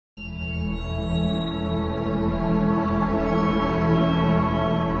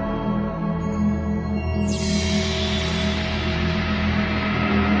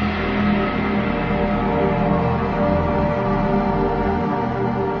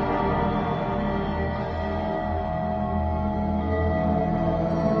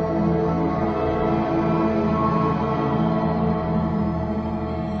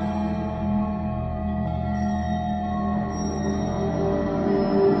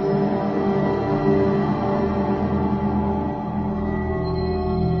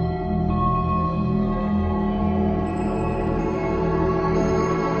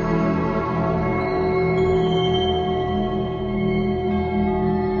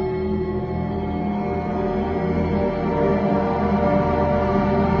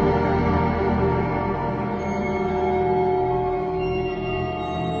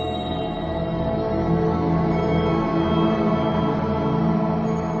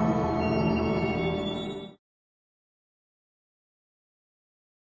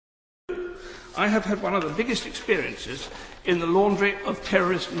I have had one of the biggest experiences in the laundry of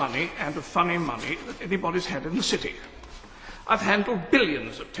terrorist money and of funny money that anybody's had in the city. I've handled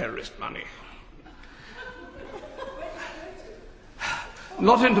billions of terrorist money.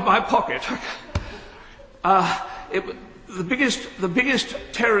 Not into my pocket. The biggest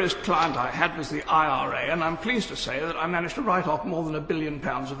terrorist client I had was the IRA, and I'm pleased to say that I managed to write off more than £1 billion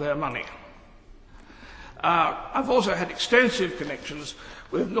of their money. I've also had extensive connections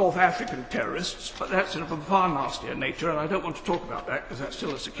with North African terrorists, but that's of a far nastier nature, and I don't want to talk about that because that's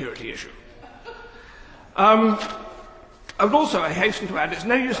still a security issue. I would also hasten to add, it's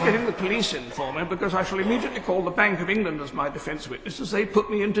no use getting the police in for me because I shall immediately call the Bank of England as my defence witness as they put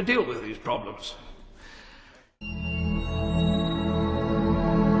me in to deal with these problems.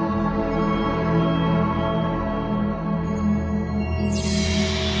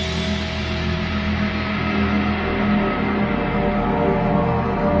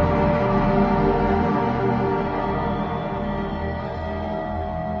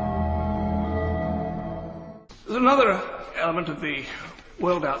 There's another element of the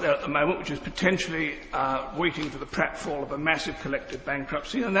world out there at the moment which is potentially waiting for the pratfall of a massive collective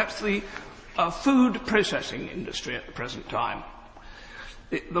bankruptcy, and that's the food processing industry at the present time.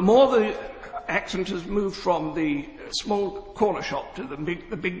 The more the accent has moved from the small corner shop to the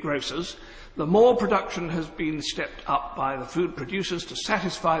big grocers, the more production has been stepped up by the food producers to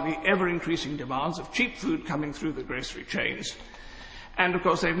satisfy the ever-increasing demands of cheap food coming through the grocery chains. And, of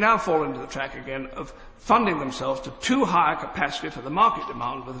course, they've now fallen into the track again of funding themselves to too high a capacity for the market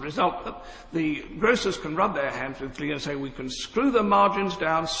demand, with the result that the grocers can rub their hands with glee and say, we can screw the margins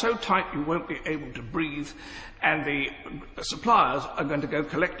down so tight you won't be able to breathe, and the suppliers are going to go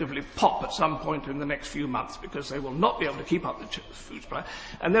collectively pop at some point in the next few months because they will not be able to keep up the food supply.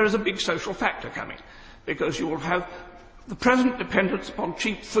 And there is a big social factor coming, because you will have the present dependence upon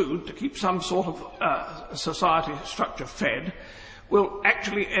cheap food to keep some sort of society structure fed will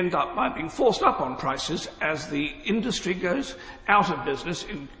actually end up by being forced up on prices as the industry goes out of business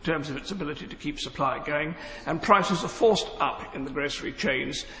in terms of its ability to keep supply going, and prices are forced up in the grocery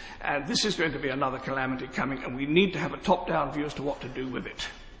chains, and this is going to be another calamity coming, and we need to have a top-down view as to what to do with it.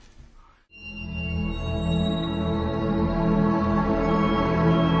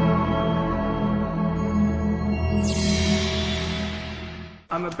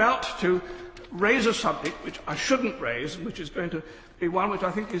 I'm about to raise a subject which I shouldn't raise, and which is going to be one which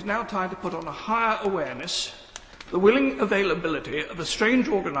I think is now time to put on a higher awareness: the willing availability of a strange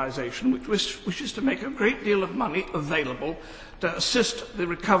organisation which wishes to make a great deal of money available to assist the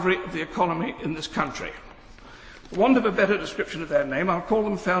recovery of the economy in this country. For want of a better description of their name, I'll call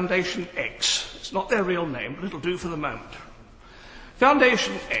them Foundation X. It's not their real name, but it'll do for the moment.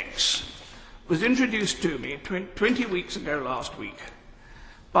 Foundation X was introduced to me 20 weeks ago last week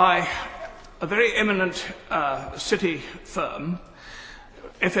by a very eminent city firm,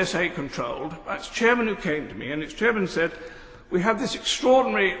 FSA controlled, by its chairman, who came to me, and its chairman said, we have this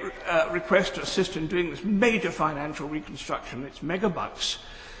extraordinary request to assist in doing this major financial reconstruction. It's mega bucks,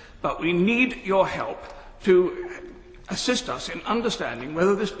 but we need your help to assist us in understanding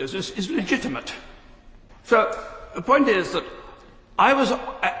whether this business is legitimate. So the point is that I was,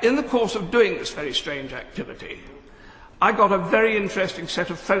 in the course of doing this very strange activity, I got a very interesting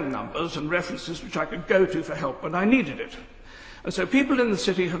set of phone numbers and references which I could go to for help when I needed it. And so people in the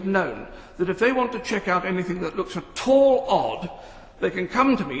city have known that if they want to check out anything that looks at all odd, they can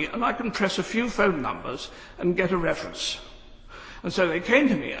come to me and I can press a few phone numbers and get a reference. And so they came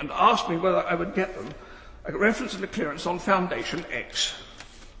to me and asked me whether I would get them a reference and a clearance on Foundation X.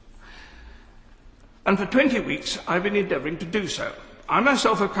 And for 20 weeks I've been endeavouring to do so. I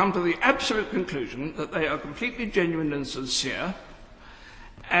myself have come to the absolute conclusion that they are completely genuine and sincere,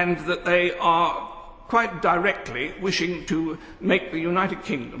 and that they are quite directly wishing to make the United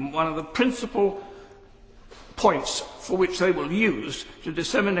Kingdom one of the principal points for which they will use to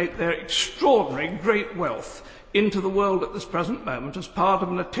disseminate their extraordinary great wealth into the world at this present moment as part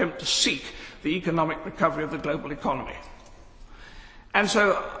of an attempt to seek the economic recovery of the global economy. And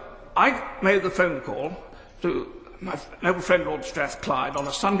so I made the phone call to my noble friend Lord Strathclyde on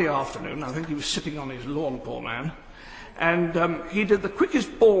a Sunday afternoon. I think he was sitting on his lawn, poor man, and he did the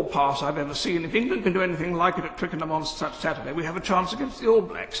quickest ball pass I've ever seen. If England can do anything like it at Twickenham on Saturday, we have a chance against the All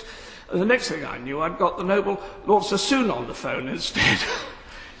Blacks. And the next thing I knew, I'd got the noble Lord Sassoon on the phone instead.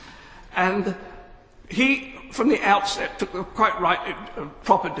 And he, from the outset, took the quite right,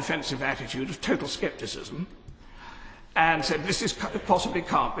 proper defensive attitude of total scepticism and said, this possibly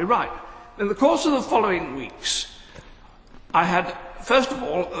can't be right. In the course of the following weeks, I had first of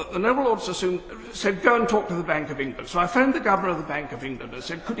all, the noble Lord Sassoon said, go and talk to the Bank of England. So I phoned the governor of the Bank of England and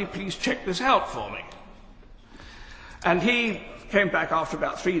said, could he please check this out for me? And he came back after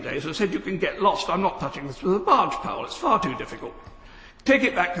about 3 days and said, you can get lost. I'm not touching this with a barge pole. It's far too difficult. Take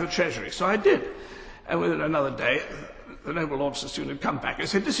it back to the Treasury. So I did. And within another day, the noble Lord Sassoon had come back and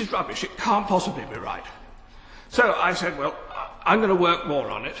said, this is rubbish. It can't possibly be right. So I said, well, I'm going to work more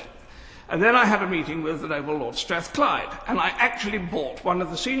on it. And then I had a meeting with the noble Lord Strathclyde, and I actually bought one of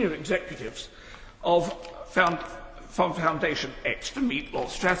the senior executives from Foundation X to meet Lord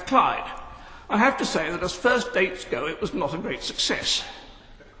Strathclyde. I have to say that as first dates go, it was not a great success.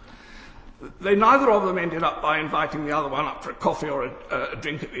 Neither of them ended up by inviting the other one up for a coffee or a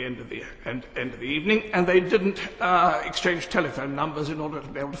drink at the end of the evening, and they didn't exchange telephone numbers in order to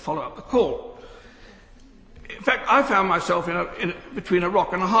be able to follow up the call. In fact, I found myself between a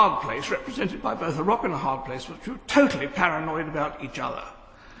rock and a hard place, represented by both a rock and a hard place, which were totally paranoid about each other.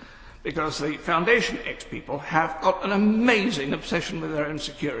 Because the Foundation X people have got an amazing obsession with their own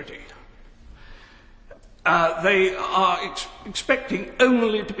security. They are expecting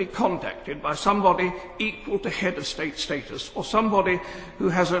only to be contacted by somebody equal to head of state status, or somebody who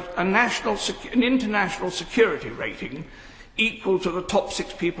has an international security rating equal to the top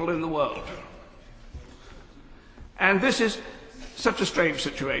 6 people in the world. And this is such a strange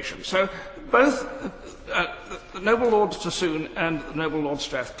situation. So both the noble Lord Sassoon and the noble Lord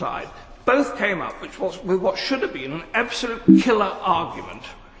Strathclyde both came up with what should have been an absolute killer argument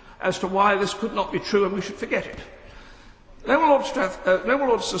as to why this could not be true and we should forget it. Noble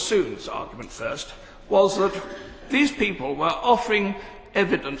Lord Sassoon's argument first was that these people were offering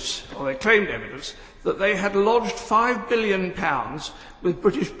evidence, or they claimed evidence, that they had lodged £5 billion with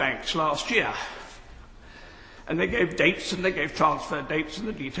British banks last year. And they gave dates, and they gave transfer dates and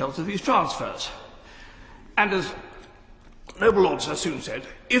the details of these transfers. And as noble Lord Sassoon said,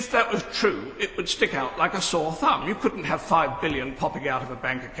 if that was true, it would stick out like a sore thumb. You couldn't have £5 billion popping out of a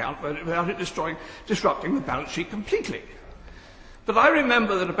bank account without it disrupting the balance sheet completely. But I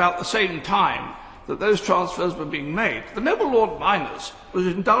remember that about the same time that those transfers were being made, the noble Lord Miners was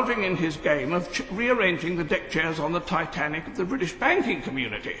indulging in his game of rearranging the deck chairs on the Titanic of the British banking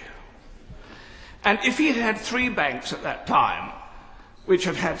community. And if he had had 3 banks at that time, which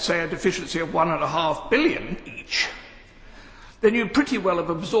had had, say, a deficiency of £1.5 billion each, then you'd pretty well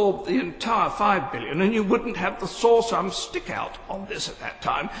have absorbed the entire £5 billion, and you wouldn't have the sore sum stick out on this at that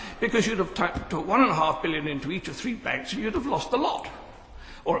time, because you'd have put £1.5 billion into each of 3 banks, and you'd have lost the lot,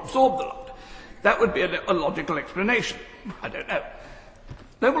 or absorbed the lot. That would be a logical explanation. I don't know.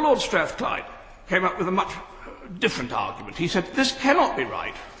 Noble Lord Strathclyde came up with a much different argument. He said, this cannot be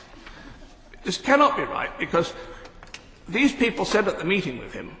right. This cannot be right, because these people said at the meeting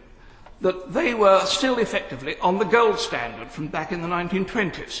with him that they were still effectively on the gold standard from back in the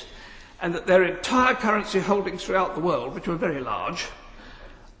 1920s, and that their entire currency holdings throughout the world, which were very large,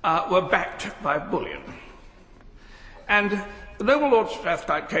 were backed by bullion. And the noble Lord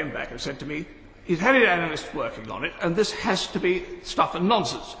Strathclyde came back and said to me, he's had his analysts working on it, and this has to be stuff and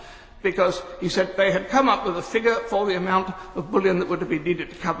nonsense. Because, he said, they had come up with a figure for the amount of bullion that would have been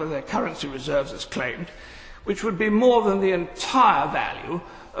needed to cover their currency reserves as claimed, which would be more than the entire value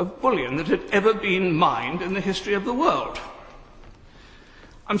of bullion that had ever been mined in the history of the world.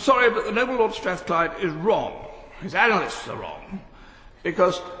 I'm sorry, but the noble Lord Strathclyde is wrong. His analysts are wrong,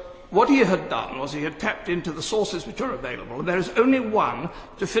 because what he had done was he had tapped into the sources which are available, and there is only one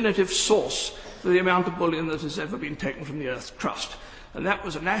definitive source for the amount of bullion that has ever been taken from the Earth's crust. And that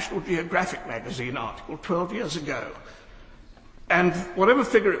was a National Geographic magazine article 12 years ago. And whatever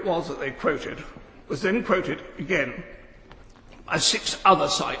figure it was that they quoted was then quoted again by 6 other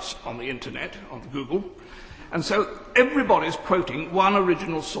sites on the internet, on Google. And so everybody's quoting one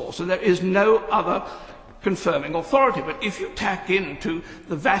original source, and there is no other confirming authority. But if you tack into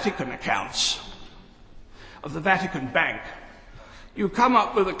the Vatican accounts of the Vatican Bank, you come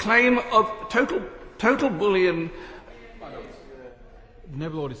up with a claim of total bullion.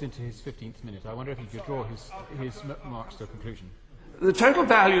 Noble Lord is into his 15th minute. I wonder if he could draw his remarks to a conclusion. The total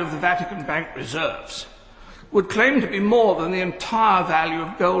value of the Vatican Bank reserves would claim to be more than the entire value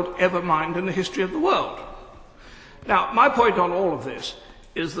of gold ever mined in the history of the world. Now, my point on all of this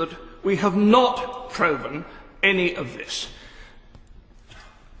is that we have not proven any of this.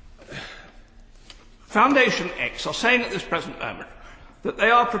 Foundation X are saying at this present moment that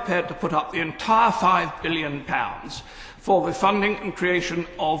they are prepared to put up the entire £5 billion for the funding and creation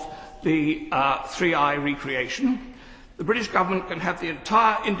of the 3i recreation. The British government can have the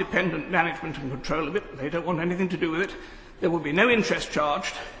entire independent management and control of it. They don't want anything to do with it. There will be no interest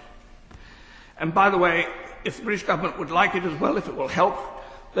charged. And by the way, if the British government would like it as well, if it will help,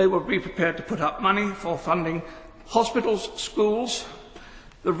 they will be prepared to put up money for funding hospitals, schools,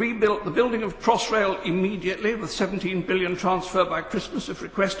 the building of Crossrail immediately with 17 billion transfer by Christmas if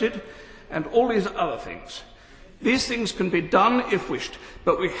requested, and all these other things. These things can be done if wished,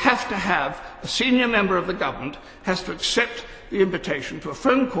 but we have to have a senior member of the government has to accept the invitation to a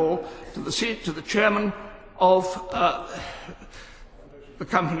phone call to the chairman of the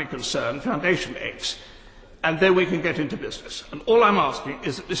company concerned, Foundation X, and then we can get into business. And all I'm asking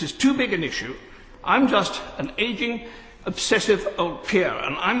is that this is too big an issue. I'm just an ageing, obsessive old peer,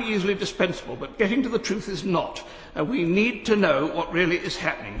 and I'm easily dispensable, but getting to the truth is not, and we need to know what really is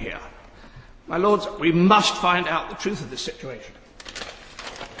happening here. My Lords, we must find out the truth of this situation.